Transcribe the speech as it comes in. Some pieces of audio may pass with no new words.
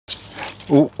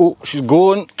Oh, oh, she's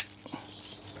going.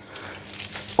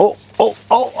 Oh, oh,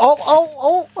 oh, oh, oh,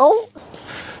 oh, oh.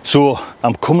 So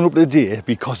I'm coming up today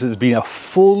because it's been a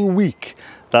full week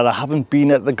that I haven't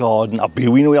been at the garden.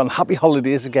 We're on happy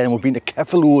holidays again. We've been to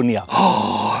Kefalonia,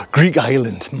 Greek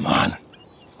island, man.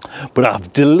 But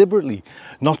I've deliberately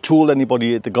not told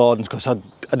anybody at the gardens because I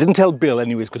didn't tell Bill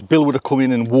anyways, because Bill would have come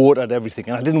in and watered everything,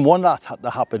 and I didn't want that to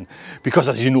happen because,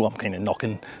 as you know, I'm kind of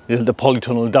knocking the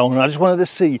polytunnel down, and I just wanted to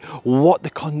see what the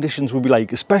conditions would be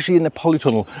like, especially in the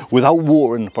polytunnel without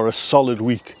watering for a solid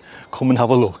week. Come and have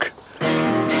a look.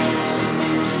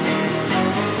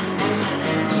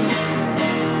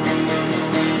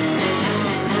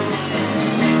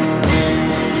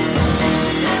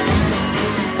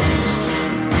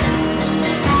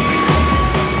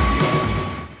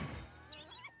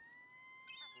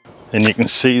 And you can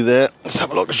see there, let's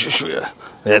have a look, I'll show you.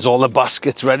 There's all the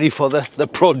baskets ready for the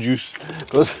produce,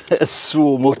 because there's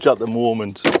so much at the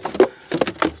moment.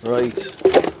 Right.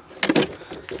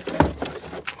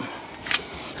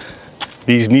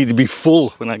 These need to be full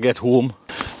when I get home.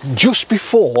 Just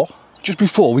before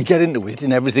we get into it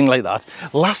and everything like that,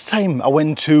 last time I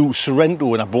went to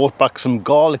Sorrento and I brought back some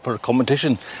garlic for a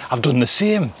competition, I've done the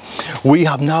same. We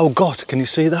have now got, can you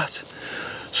see that?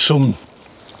 Some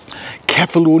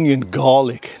Kefalonian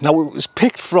garlic. Now it was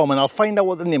picked from, and I'll find out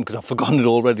what the name because I've forgotten it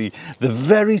already, the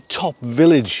very top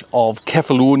village of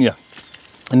Kefalonia.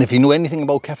 And if you know anything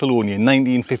about Kefalonia, in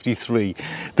 1953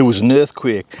 there was an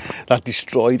earthquake that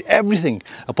destroyed everything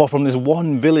apart from this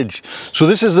one village. So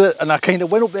this is and I kind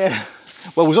of went up there,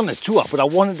 well, I was on a tour, but I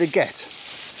wanted to get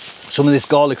some of this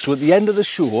garlic. So at the end of the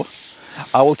show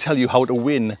I will tell you how to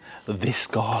win this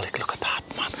garlic. Look at that,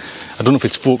 man. I don't know if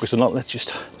it's focused or not. Let's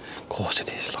just, of course it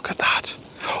is, look at that.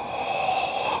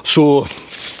 So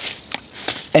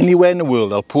anywhere in the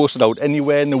world, I'll post it out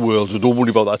anywhere in the world, so don't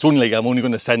worry about that. It's only like I'm only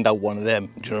going to send out one of them,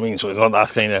 do you know what I mean? So it's not that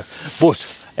kind of,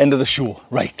 but end of the show.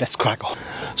 Right, let's crack on.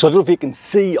 So I don't know if you can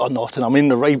see or not, and I'm in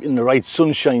the right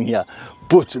sunshine here,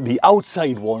 but the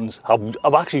outside ones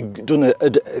I've actually done I'm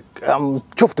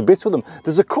chuffed to bits with them.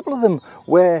 There's a couple of them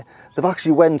where they've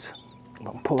actually went,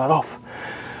 pull that off,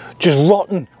 just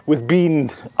rotten with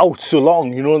being out so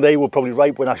long, you know. They were probably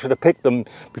ripe when I should have picked them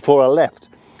before I left,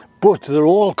 but they're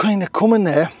all kind of coming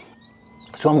there.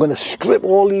 So I'm going to strip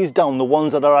all these down, the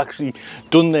ones that are actually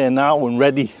done there now and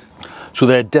ready. So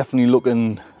they're definitely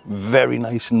looking very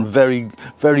nice and very,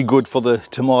 very good for the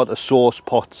tomato sauce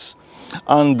pots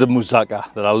and the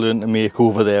moussaka that I learned to make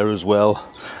over there as well.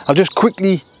 I'll just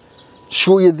quickly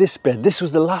show you this bed. This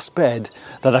was the last bed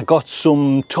that I got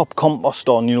some top compost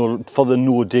on, you know, for the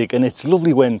no dig, and it's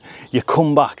lovely when you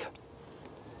come back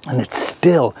and it's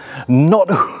still not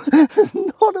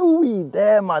not a weed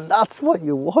there, man. That's what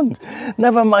you want.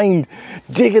 Never mind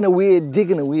digging away.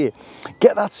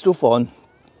 Get that stuff on,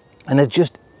 and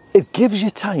it gives you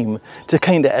time to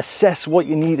kind of assess what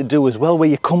you need to do as well. Where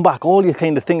you come back, all you're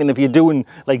kind of thinking, if you're doing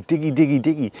like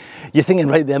diggy, you're thinking,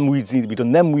 right, them weeds need to be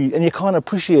done, them weeds, and you can't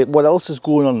appreciate what else is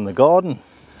going on in the garden.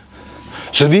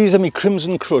 So these are my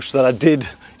Crimson Crush that I did,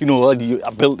 you know, I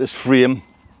built this frame,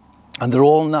 and they're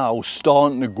all now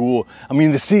starting to go. I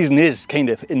mean, the season is kind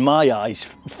of, in my eyes,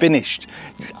 finished.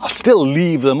 I'll still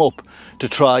leave them up to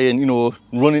try and, you know,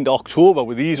 run into October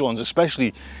with these ones,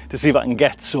 especially to see if I can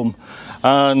get some.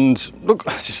 And look,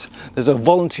 there's a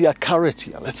volunteer carrot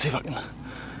here. Let's see if I can.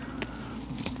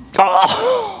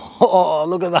 Oh,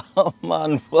 look at that,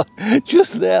 man.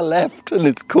 Just there left, and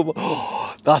it's come.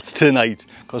 Oh, that's tonight,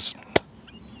 because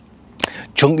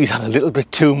Chunky's had a little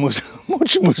bit too much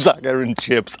moussaka and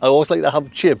chips. I always like to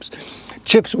have chips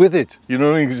with it, you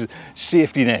know what I mean?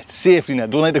 Safety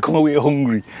net, don't like to come away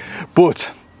hungry. But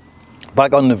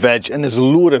back on the veg, and there's a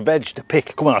load of veg to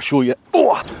pick. Come on, I'll show you.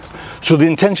 Oh. So the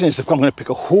intention is that I'm going to pick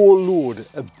a whole load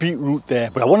of beetroot there,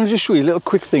 but I wanted to just show you a little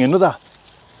quick thing, another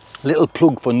little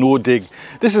plug for no dig.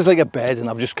 This is like a bed, and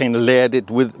I've just kind of layered it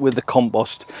with the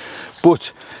compost,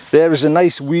 but there is a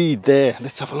nice weed there.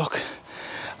 Let's have a look.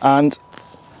 And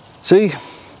see,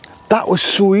 that was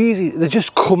so easy. They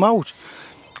just come out.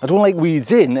 I don't like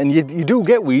weeds in, and you do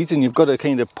get weeds, and you've got to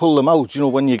kind of pull them out, you know,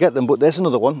 when you get them. But there's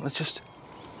another one.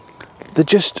 They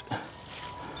just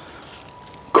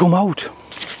come out.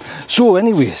 So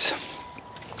anyways,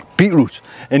 beetroot,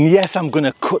 and yes, I'm going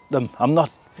to cut them. I'm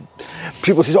not,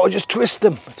 people say, oh, just twist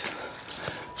them.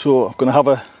 So I'm going to have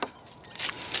a,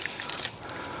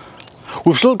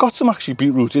 we've still got some actually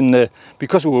beetroot in there,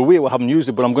 because we were away, we haven't used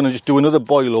it, but I'm going to just do another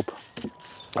boil up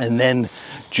and then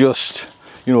just,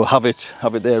 you know, have it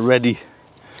there ready.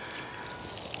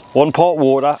 1 part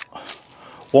water,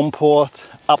 1 part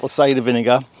apple cider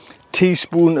vinegar,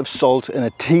 teaspoon of salt and a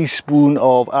teaspoon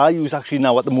of, I use actually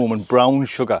now at the moment brown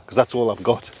sugar, because that's all I've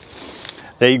got.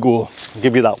 There you go, I'll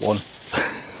give you that one.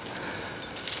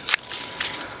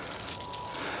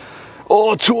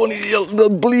 Oh Tony, they'll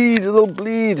bleed, they'll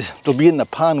bleed. They'll be in the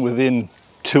pan within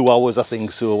 2 hours I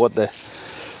think, so what the...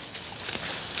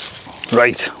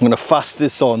 Right, I'm going to fast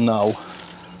this on now.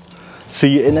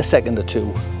 See you in a second or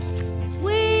two.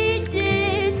 We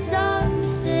did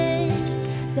something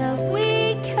that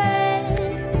we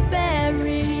can't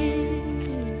bury.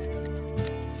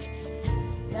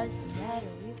 Doesn't matter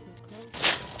if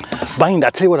we're close. Mind, I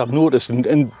tell you what I've noticed,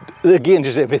 and again,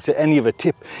 just if it's any of a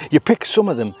tip, you pick some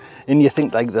of them and you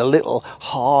think like the little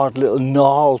hard, little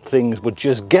gnarled things, but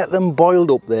just get them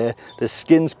boiled up there, the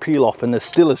skins peel off and they're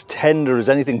still as tender as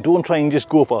anything. Don't try and just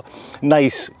go for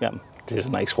nice, yeah, this is a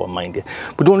nice one, mind you,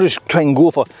 but don't just try and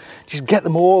go for, just get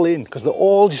them all in, because they're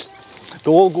all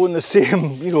go in the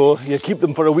same, you know, you keep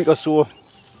them for a week or so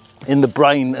in the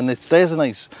brine and there's a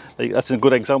nice, like that's a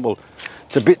good example.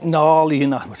 It's a bit gnarly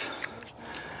in that, but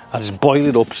I just boil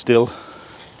it up still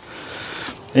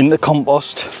in the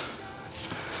compost.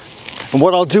 And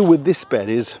what I'll do with this bed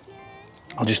is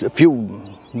I'll just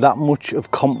that much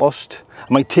of compost. I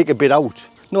might take a bit out.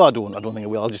 No, I don't think I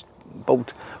will. I'll just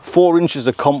about 4 inches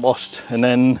of compost, and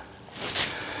then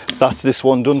that's this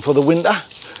one done for the winter.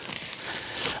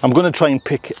 I'm going to try and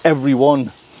pick every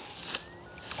one.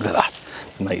 Look at that,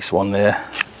 nice one there.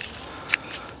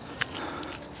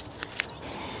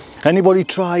 Anybody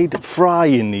tried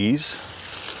frying these?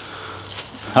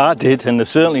 I did, and they're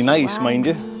certainly nice, mind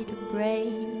you.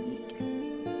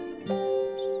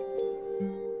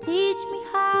 Teach me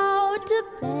how to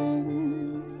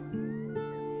bend,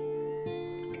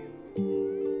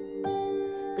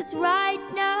 'cause right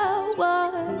now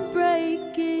I'm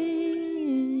breaking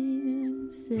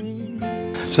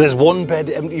sense. So there's one bed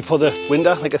empty for the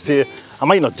winter. Like I say, I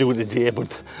might not do it today,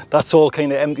 but that's all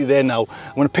kind of empty there now.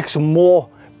 I'm going to pick some more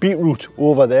beetroot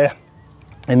over there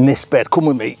in this bed. Come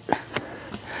with me.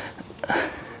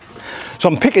 So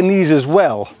I'm picking these as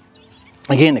well,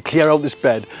 again to clear out this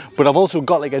bed, but I've also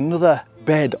got like another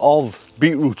bed of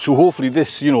beetroot, so hopefully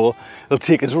this, you know, it'll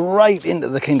take us right into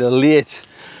the kind of late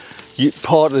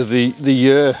part of the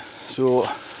year. So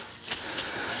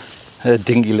a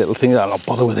dinky little thing, I'll not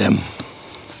bother with them.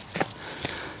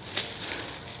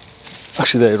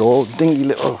 Actually they're all dinky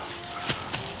little,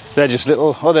 they're just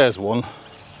little, oh there's one.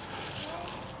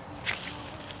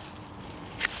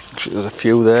 Actually there's a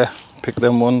few there, pick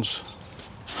them ones.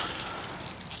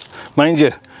 Mind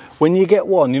you, when you get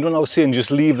one, you don't know what I was saying,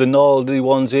 just leave the gnarly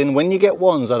ones in. When you get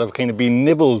ones that have kind of been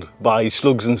nibbled by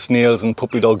slugs and snails and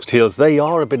puppy dogs' tails, they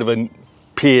are a bit of a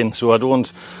pain, so I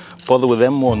don't bother with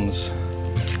them ones.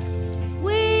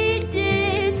 We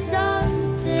did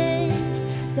something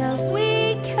that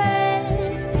we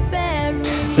can't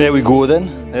bury. There we go then,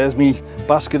 there's me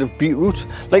basket of beetroot.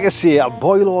 Like I say, I'll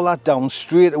boil all that down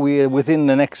straight away within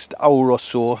the next hour or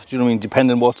so, do you know what I mean,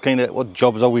 depending what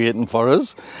jobs are waiting for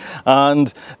us,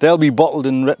 and they'll be bottled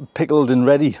and pickled and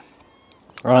ready.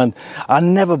 And I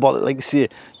never bother, like I say,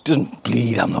 it doesn't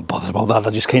bleed, I'm not bothered about that. I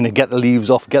just kind of get the leaves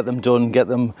off, get them done, get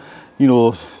them, you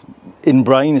know, in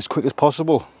brine as quick as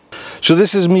possible. So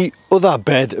this is me other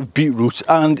bed of beetroot,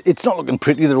 and it's not looking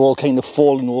pretty, they're all kind of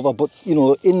falling over, but you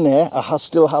know, in there I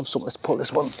still have some. Let's pull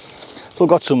this one. Still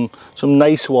got some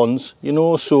nice ones, you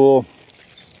know, so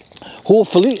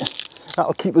hopefully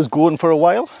that'll keep us going for a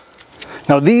while.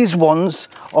 Now these ones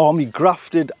are me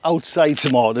grafted outside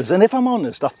tomatoes, and if I'm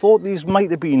honest, I thought these might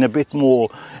have been a bit more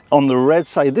on the red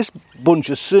side. This bunch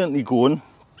is certainly going.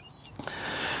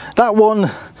 That one,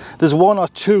 there's one or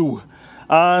two,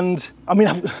 and I mean,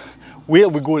 we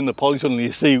go in the polytunnel,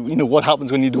 you see, you know what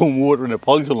happens when you don't water in a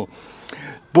polytunnel.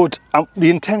 But the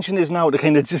intention is now to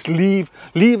kind of just leave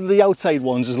the outside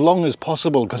ones as long as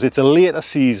possible, because it's a later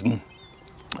season.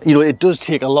 You know, it does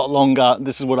take a lot longer,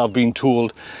 this is what I've been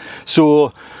told.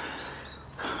 So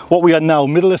what we are now,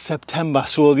 middle of September,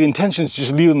 so the intention is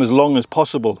just leave them as long as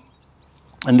possible,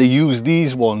 and to use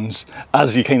these ones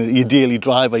as your daily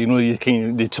driver, you know,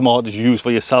 the tomatoes you use for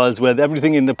your salads, where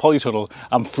everything in the polytunnel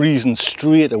I'm freezing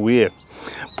straight away.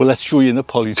 But let's show you in the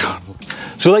polytunnel.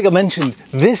 So like I mentioned,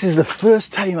 this is the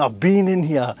first time I've been in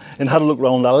here and had a look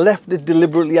around. I left it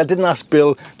deliberately, I didn't ask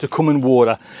Bill to come and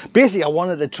water. Basically I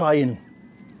wanted to try and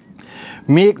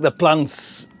make the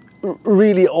plants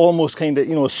really almost kind of,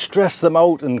 you know, stress them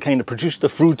out and kind of produce the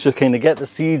fruit to kind of get the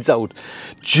seeds out,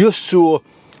 just so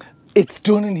it's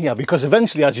done in here. Because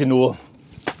eventually, as you know,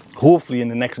 hopefully in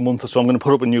the next month or so, I'm going to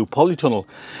put up a new polytunnel.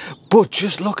 But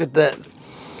just look at that.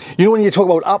 You know, when you talk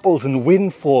about apples and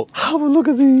windfall, have a look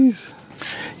at these.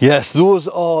 Yes, those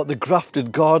are the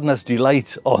Grafted Gardener's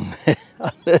Delight on there.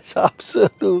 There's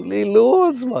absolutely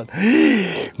loads, man.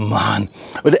 Man,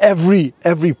 but every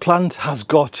plant has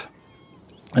got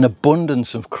an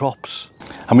abundance of crops.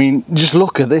 I mean, just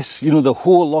look at this, you know, the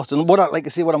whole lot. And what I like to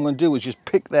say, what I'm going to do is just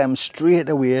pick them straight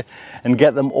away and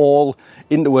get them all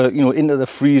into into the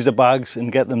freezer bags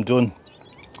and get them done.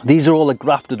 These are all the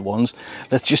grafted ones.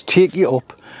 Let's just take you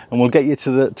up and we'll get you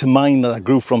to mine that I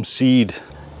grew from seed.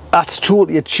 That's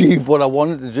totally achieved what I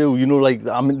wanted to do, you know, like,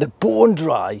 I mean, they're bone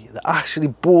dry, they're actually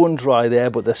bone dry there,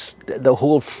 but the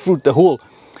whole fruit, I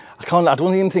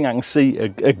don't even think I can see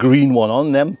a green one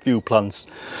on them few plants.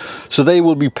 So they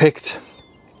will be picked.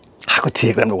 I could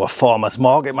take them to a farmer's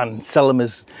market, man, and sell them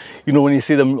as, you know, when you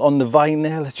see them on the vine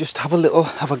there. Let's just have a little,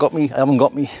 I haven't got me,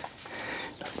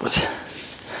 but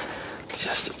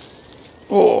just,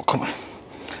 oh, come on.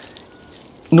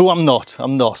 No, I'm not.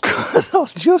 I'll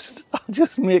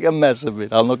just make a mess of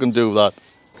it. I'm not going to do that.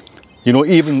 You know,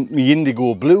 even the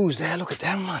indigo blues there, look at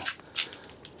them, man.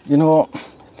 You know,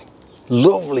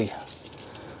 lovely.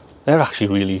 They're actually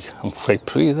really, I'm quite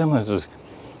pleased with them. It's a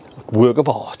work of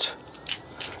art.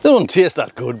 They don't taste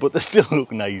that good, but they still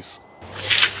look nice.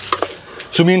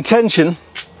 So my intention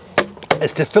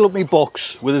is to fill up my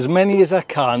box with as many as I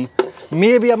can.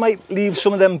 Maybe I might leave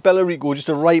some of them Bellarico just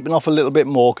to ripen off a little bit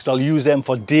more, because I'll use them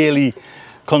for daily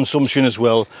consumption as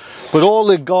well. But all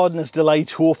the Gardener's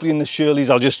Delight, hopefully in the Shirleys,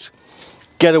 I'll just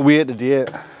get away today.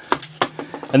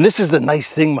 And this is the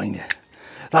nice thing, mind you.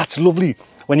 That's lovely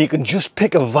when you can just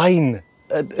pick a vine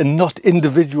and not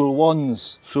individual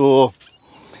ones. So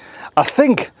I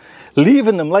think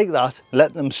leaving them like that,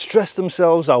 letting them stress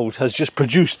themselves out, has just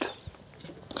produced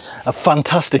a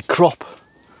fantastic crop.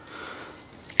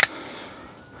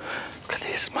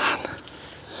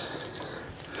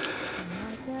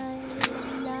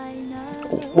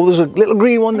 Well, there's a little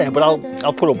green one there, but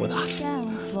I'll put up with that.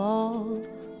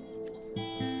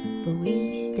 But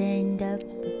we stand up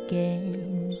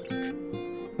again.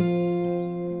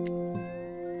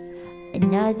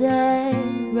 Another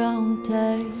wrong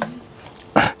turn.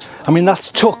 I mean, that's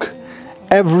took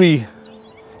every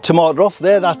tomato off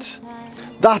there.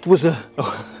 That was a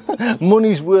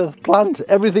money's worth plant.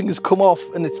 Everything has come off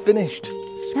and it's finished.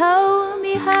 Show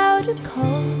me how to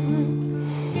cope.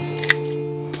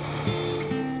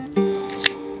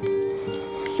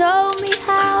 Show me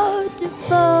how to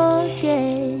forget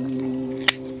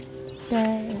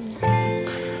that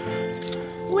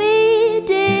we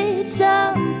did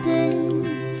something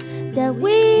that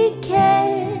we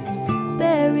can't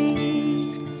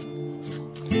bury.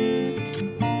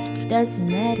 Doesn't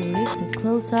matter if we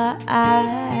close our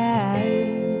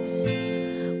eyes.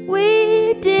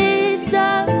 We did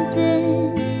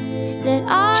something that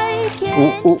I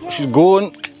can't. Oh, she's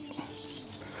going.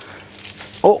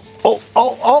 Oh.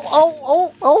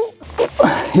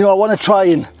 You know, I want to try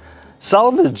and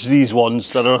salvage these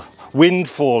ones that are wind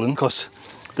fallen, because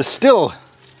they're still,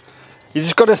 you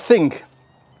just got to think,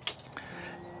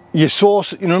 your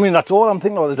sauce, you know what I mean, that's all I'm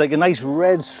thinking of. There's like a nice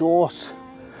red sauce.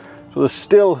 So there's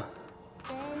still,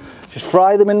 just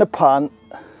fry them in the pan.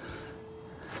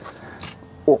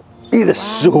 Oh, there's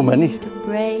so many.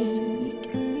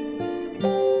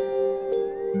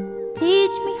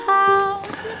 Teach me how.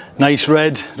 Nice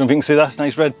red, I don't think you can see that,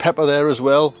 nice red pepper there as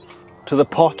well, to the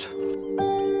pot.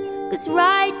 'Cause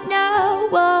right now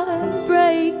I'm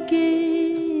breaking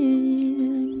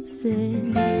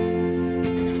since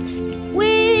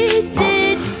we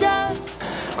did some.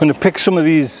 I'm going to pick some of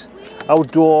these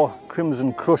outdoor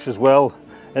Crimson Crush as well,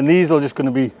 and these are just going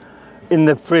to be in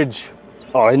the fridge,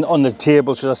 or on the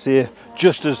table should I say,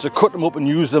 just as to cut them up and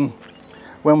use them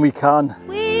when we can.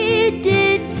 We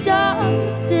did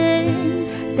something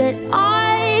that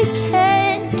I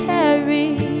can't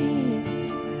carry.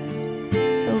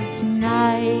 So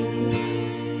tonight,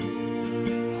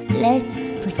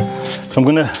 let's pretend. So I'm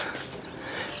going to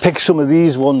pick some of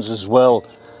these ones as well.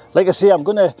 Like I say, I'm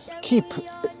going to keep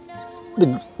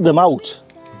them out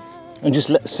and just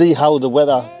see how the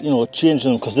weather, you know, changes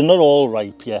them, because they're not all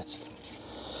ripe yet.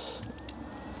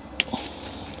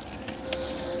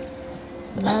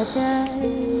 Look at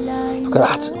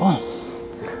that. Oh,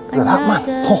 look at that,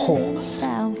 man. Oh.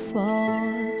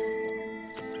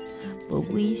 But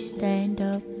we stand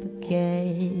up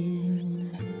again.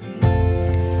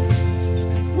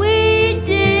 We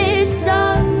did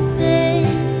something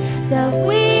that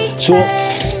we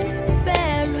can't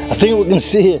bury. I think we can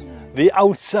say the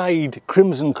outside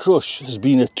Crimson Crush has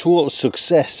been a total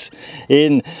success.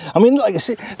 I mean, like I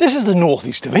say, this is the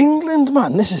northeast of England,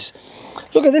 man. This is,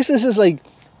 look at this. This is like,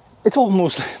 it's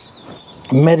almost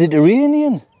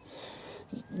Mediterranean.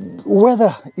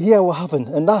 weather here we're having,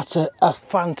 and that's a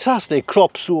fantastic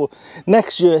crop. So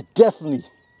next year, definitely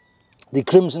the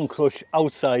Crimson Crush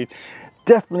outside,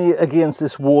 definitely against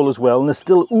this wall as well. And there's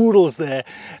still oodles there,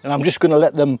 and I'm just going to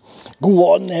let them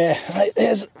go on there. Right,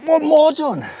 there's one more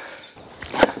done.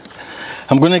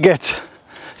 I'm going to get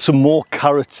some more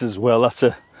carrots as well. That's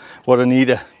what I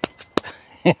need.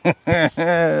 Get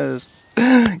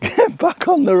back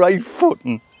on the right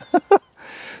footing.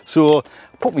 So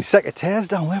I put my secateurs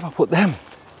down. Where have I put them?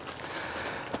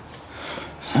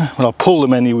 Well, I'll pull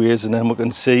them anyways, and then we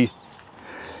can see.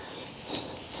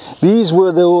 These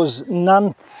were those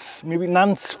Nance, maybe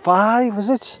Nance 5, is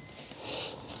it?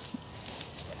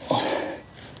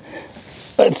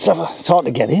 It's hard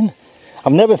to get in.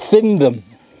 I've never thinned them.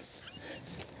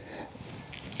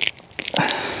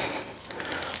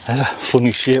 There's a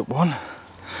funny shaped one.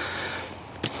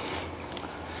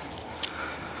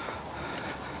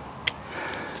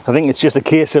 I think it's just a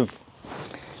case of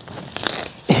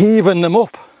heaving them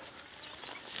up.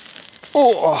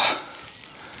 Oh,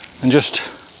 and just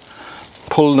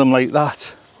pulling them like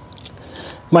that.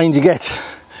 Mind you, get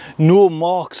no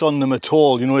marks on them at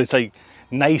all. You know, it's like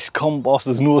nice compost.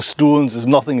 There's no stones, there's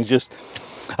nothing. It's just,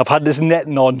 I've had this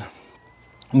netting on.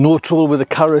 No trouble with the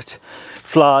carrot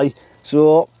fly.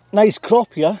 So nice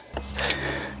crop here.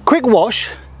 Quick wash,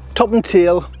 top and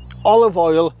tail, olive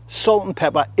oil, salt and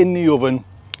pepper in the oven.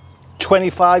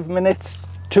 25 minutes,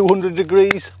 200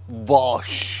 degrees,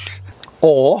 bosh.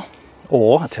 Or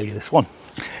I'll tell you this one,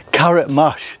 carrot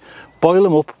mash. Boil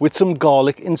them up with some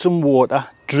garlic in some water,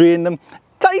 drain them,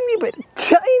 tiny bit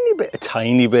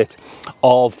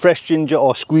of fresh ginger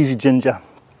or squeezy ginger.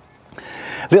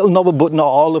 Little knob of butter or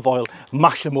olive oil,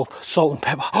 mash them up, salt and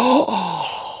pepper.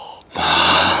 Oh,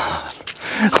 man.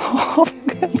 I'm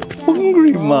getting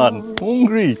hungry, man,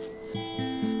 hungry.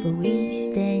 But we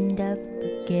stand up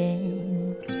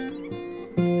again.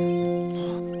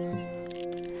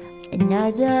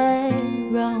 Another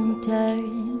wrong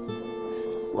turn.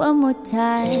 One more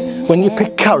time. When you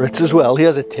pick carrots as well,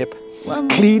 here's a tip.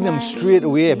 Clean them straight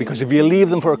away, because if you leave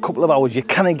them for a couple of hours, you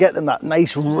kind of get them that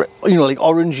nice, you know, like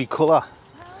orangey colour.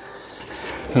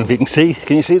 I don't know if you can see.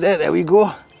 Can you see there? There we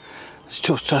go. It's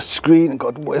just a screen.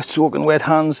 Got soaking wet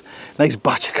hands. Nice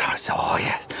batch of carrots. Oh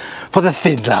yes, for the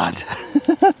thin lad.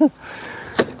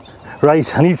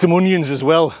 Right, I need some onions as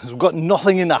well. We've got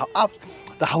nothing in that.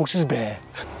 The house is bare.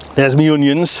 There's me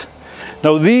onions.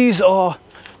 Now these are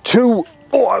two.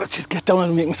 Oh, let's just get down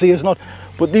and you can see it's not.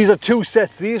 But these are two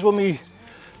sets. These were me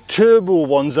turbo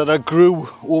ones that I grew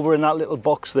over in that little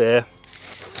box there.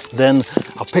 Then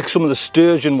I picked some of the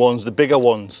sturgeon ones, the bigger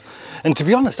ones. And to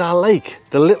be honest, I like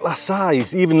the littler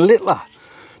size, even littler,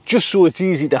 just so it's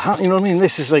easy to handle. You know what I mean?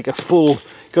 This is like a full,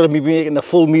 got to be making a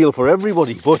full meal for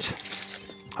everybody. But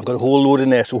I've got a whole load in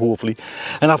there, so hopefully.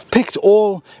 And I've picked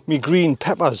all my green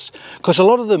peppers, because a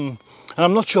lot of them, and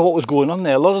I'm not sure what was going on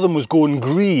there, a lot of them was going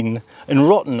green and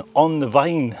rotten on the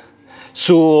vine.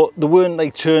 So they weren't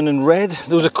like turning red.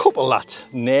 There was a couple that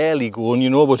nearly going, you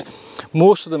know, but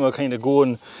most of them are kind of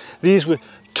going. These were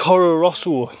Toro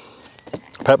Rosso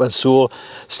peppers, so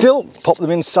still pop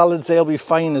them in salads, they'll be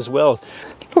fine as well.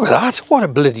 Look at that, what a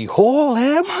bloody haul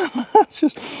there, man. That's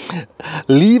just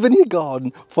leaving your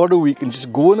garden for a week and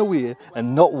just going away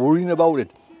and not worrying about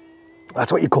it.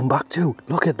 That's what you come back to.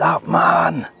 Look at that,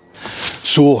 man.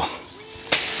 So,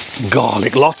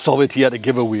 garlic, lots of it here to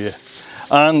give away.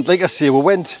 And like I say, we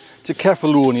went to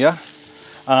Kefalonia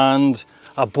and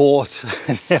I bought,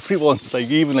 and everyone's like,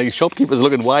 even like shopkeepers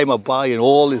looking, why am I buying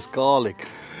all this garlic?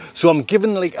 So I'm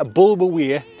giving like a bulb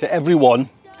away to everyone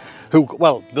who,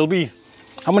 well, there'll be,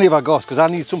 how many have I got? Because I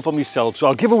need some for myself. So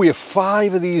I'll give away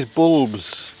 5 of these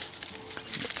bulbs.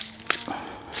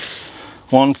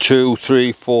 1, 2,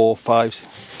 3, 4, 5,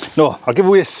 6. No, I'll give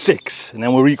away 6 and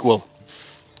then we're equal.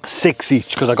 6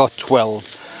 each because I got 12.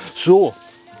 So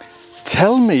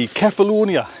tell me,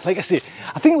 Kefalonia, like I say,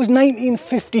 I think it was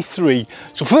 1953.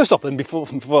 So first off then, before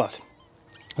that,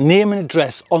 name and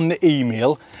address on the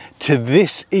email to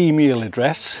this email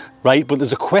address, right? But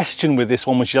there's a question with this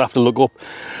one which you'll have to look up.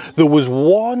 There was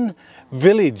one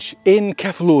village in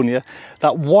Kefalonia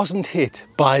that wasn't hit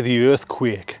by the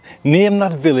earthquake. Name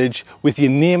that village with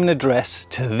your name and address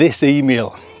to this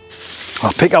email.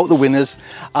 I'll pick out the winners,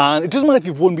 and it doesn't matter if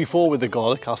you've won before with the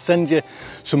garlic. I'll send you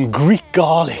some Greek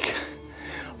garlic.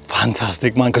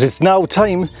 Fantastic, man, because it's now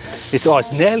time,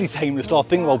 it's nearly time to start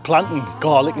thinking about planting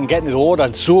garlic and getting it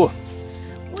ordered, so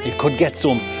you could get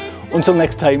some. Until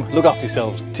next time, look after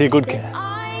yourselves, take good care.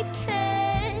 I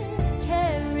can't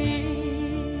carry,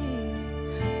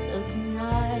 so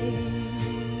tonight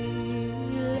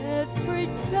let's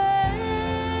pretend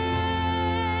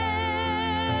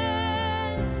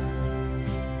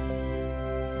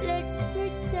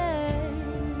turn.